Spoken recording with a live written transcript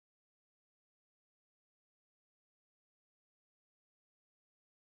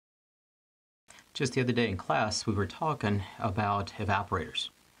Just the other day in class, we were talking about evaporators.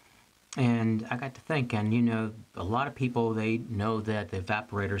 And I got to thinking, a lot of people, they know that the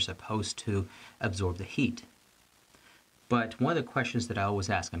evaporator is supposed to absorb the heat. But one of the questions that I always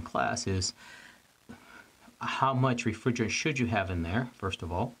ask in class is, how much refrigerant should you have in there, first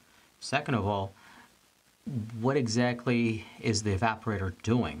of all? Second of all, what exactly is the evaporator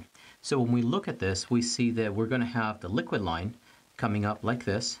doing? So when we look at this, we see that we're going to have the liquid line coming up like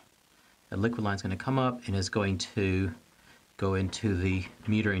this. The liquid line is going to come up and is going to go into the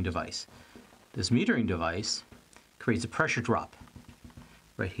metering device. This metering device creates a pressure drop.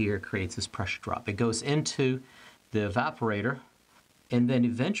 Right here creates this pressure drop. It goes into the evaporator and then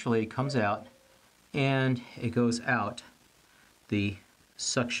eventually it comes out and it goes out the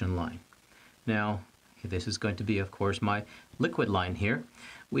suction line. Now, this is going to be, of course, my liquid line here.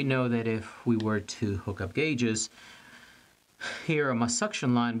 We know that if we were to hook up gauges, here on my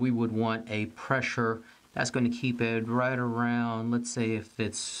suction line, we would want a pressure that's going to keep it right around, let's say if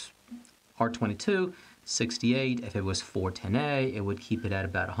it's R22, 68. If it was 410A, it would keep it at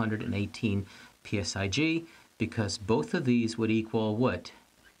about 118 psig, because both of these would equal what?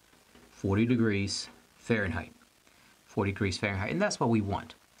 40 degrees Fahrenheit. 40 degrees Fahrenheit, and that's what we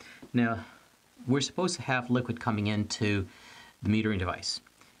want. Now, we're supposed to have liquid coming into the metering device.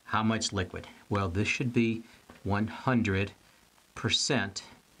 How much liquid? Well, this should be 100%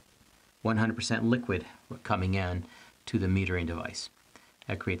 liquid coming in to the metering device.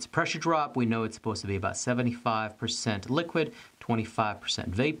 That creates a pressure drop. We know it's supposed to be about 75% liquid, 25%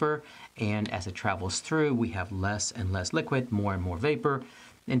 vapor, and as it travels through, we have less and less liquid, more and more vapor,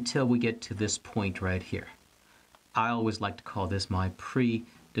 until we get to this point right here. I always like to call this my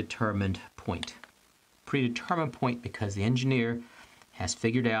predetermined point. Predetermined point because the engineer has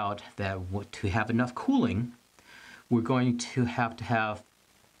figured out that to have enough cooling, we're going to have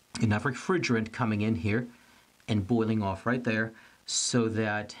enough refrigerant coming in here and boiling off right there so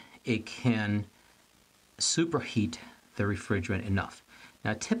that it can superheat the refrigerant enough.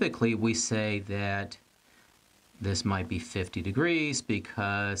 Now, typically we say that this might be 50 degrees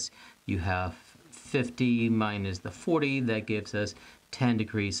because you have 50 minus the 40, that gives us 10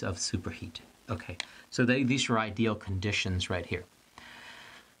 degrees of superheat. Okay, so these are ideal conditions right here.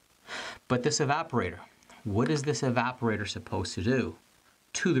 But this evaporator, what is this evaporator supposed to do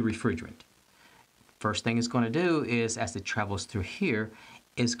to the refrigerant? First thing it's going to do is, as it travels through here,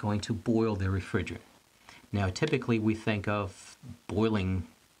 is going to boil the refrigerant. Now, typically we think of boiling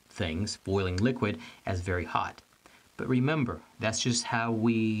things, boiling liquid, as very hot. But remember, that's just how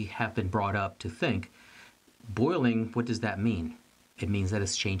we have been brought up to think. Boiling, what does that mean? It means that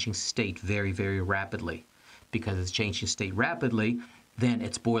it's changing state very, very rapidly. Because it's changing state rapidly, then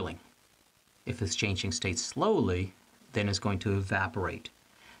it's boiling. If it's changing state slowly, then it's going to evaporate.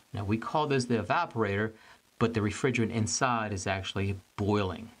 Now, we call this the evaporator, but the refrigerant inside is actually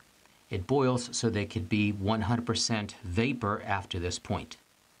boiling. It boils so there could be 100% vapor after this point.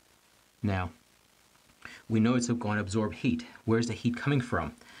 Now, we know it's going to absorb heat. Where's the heat coming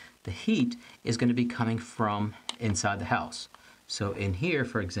from? The heat is going to be coming from inside the house. So in here,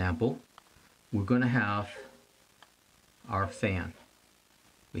 for example, we're going to have our fan.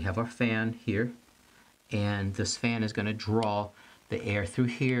 We have our fan here, and this fan is going to draw the air through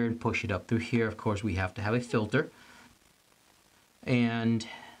here and push it up through here. Of course, we have to have a filter, and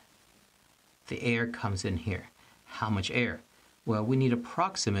the air comes in here. How much air? Well, we need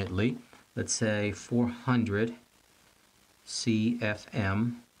approximately, let's say, 400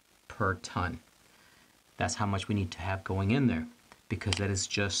 CFM per ton. That's how much we need to have going in there, because that is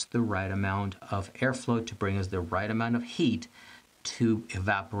just the right amount of airflow to bring us the right amount of heat to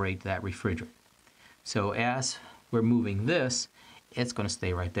evaporate that refrigerant. So as we're moving this, it's going to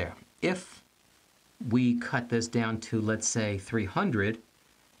stay right there. If we cut this down to, let's say, 300,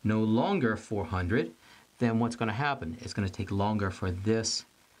 no longer 400, then what's going to happen? It's going to take longer for this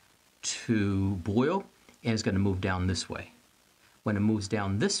to boil, and it's going to move down this way. When it moves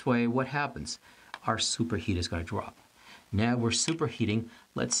down this way, what happens? Our superheat is going to drop. Now we're superheating.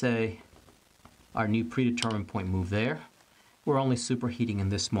 Let's say our new predetermined point moved there. We're only superheating in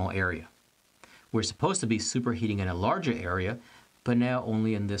this small area. We're supposed to be superheating in a larger area, but now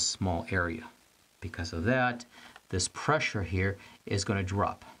only in this small area. Because of that, this pressure here is going to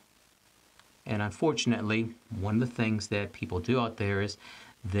drop. And unfortunately, one of the things that people do out there is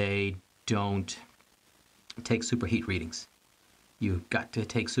they don't take superheat readings. You've got to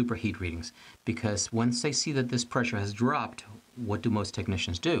take superheat readings, because once they see that this pressure has dropped, what do most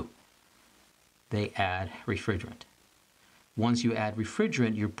technicians do? They add refrigerant. Once you add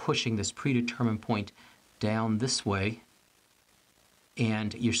refrigerant, you're pushing this predetermined point down this way,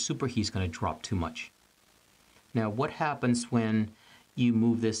 and your superheat is going to drop too much. Now, what happens when you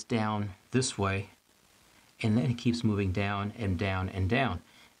move this down this way, and then it keeps moving down and down and down?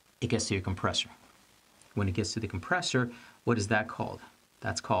 It gets to your compressor. When it gets to the compressor, what is that called?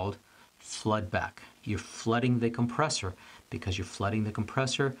 That's called flood back. You're flooding the compressor. Because you're flooding the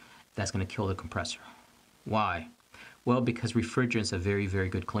compressor, that's going to kill the compressor. Why? Well, because refrigerant's a very, very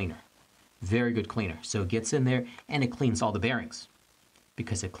good cleaner. Very good cleaner. So it gets in there and it cleans all the bearings.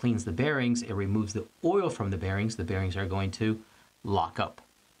 Because it cleans the bearings, it removes the oil from the bearings. The bearings are going to lock up.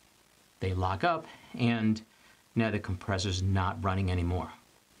 They lock up, and now the compressor's not running anymore.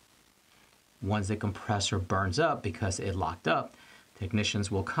 Once the compressor burns up because it locked up,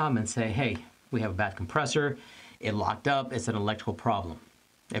 technicians will come and say, hey, we have a bad compressor. It locked up. It's an electrical problem.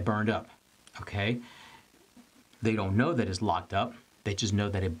 It burned up. Okay? They don't know that it's locked up. They just know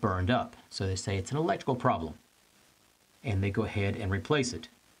that it burned up. So they say it's an electrical problem. And they go ahead and replace it.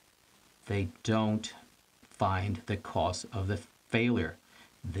 They don't find the cause of the failure.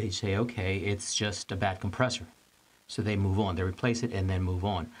 They say, okay, it's just a bad compressor. So they move on. They replace it and then move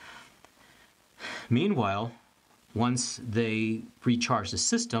on. Meanwhile, once they recharge the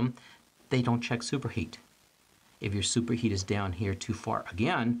system, they don't check superheat. If your superheat is down here too far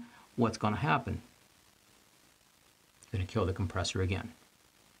again, what's going to happen? It's going to kill the compressor again.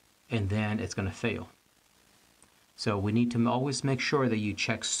 And then it's going to fail. So we need to always make sure that you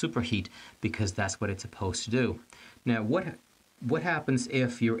check superheat, because that's what it's supposed to do. Now, what happens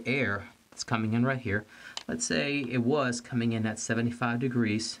if your air that's coming in right here, let's say it was coming in at 75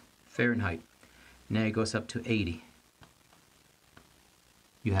 degrees Fahrenheit. Now it goes up to 80.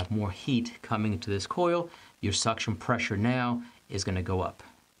 You have more heat coming into this coil. Your suction pressure now is going to go up.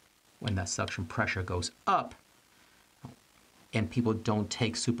 When that suction pressure goes up, and people don't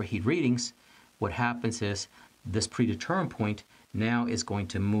take superheat readings, what happens is this predetermined point now is going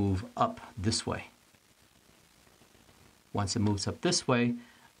to move up this way. Once it moves up this way,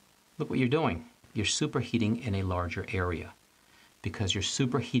 look what you're doing. You're superheating in a larger area. Because you're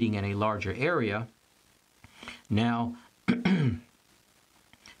superheating in a larger area, now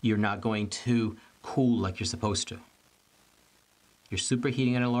you're not going to cool like you're supposed to. You're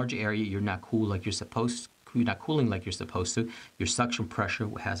superheating in a larger area, you're not cool like you're supposed to. You're not cooling like you're supposed to. Your suction pressure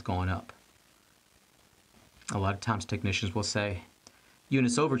has gone up. A lot of times technicians will say,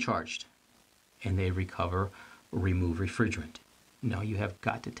 unit's overcharged, and they recover or remove refrigerant. No, you have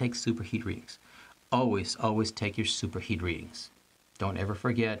got to take superheat readings. Always, always take your superheat readings. Don't ever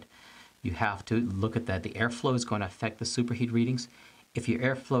forget, you have to look at that. The airflow is going to affect the superheat readings. If your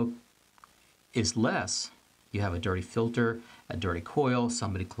airflow is less, you have a dirty filter, a dirty coil,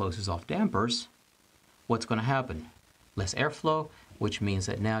 somebody closes off dampers, what's going to happen? Less airflow, which means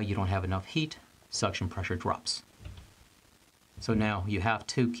that now you don't have enough heat, suction pressure drops. So now you have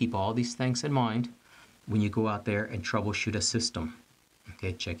to keep all these things in mind when you go out there and troubleshoot a system.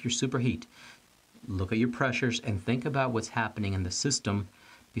 Okay, check your superheat. Look at your pressures and think about what's happening in the system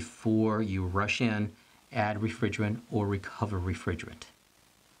before you rush in, add refrigerant, or recover refrigerant.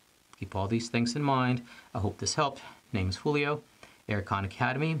 Keep all these things in mind. I hope this helped. Name is Julio, Aircon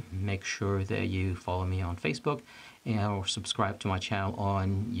Academy. Make sure that you follow me on Facebook and or subscribe to my channel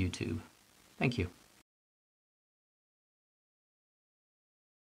on YouTube. Thank you.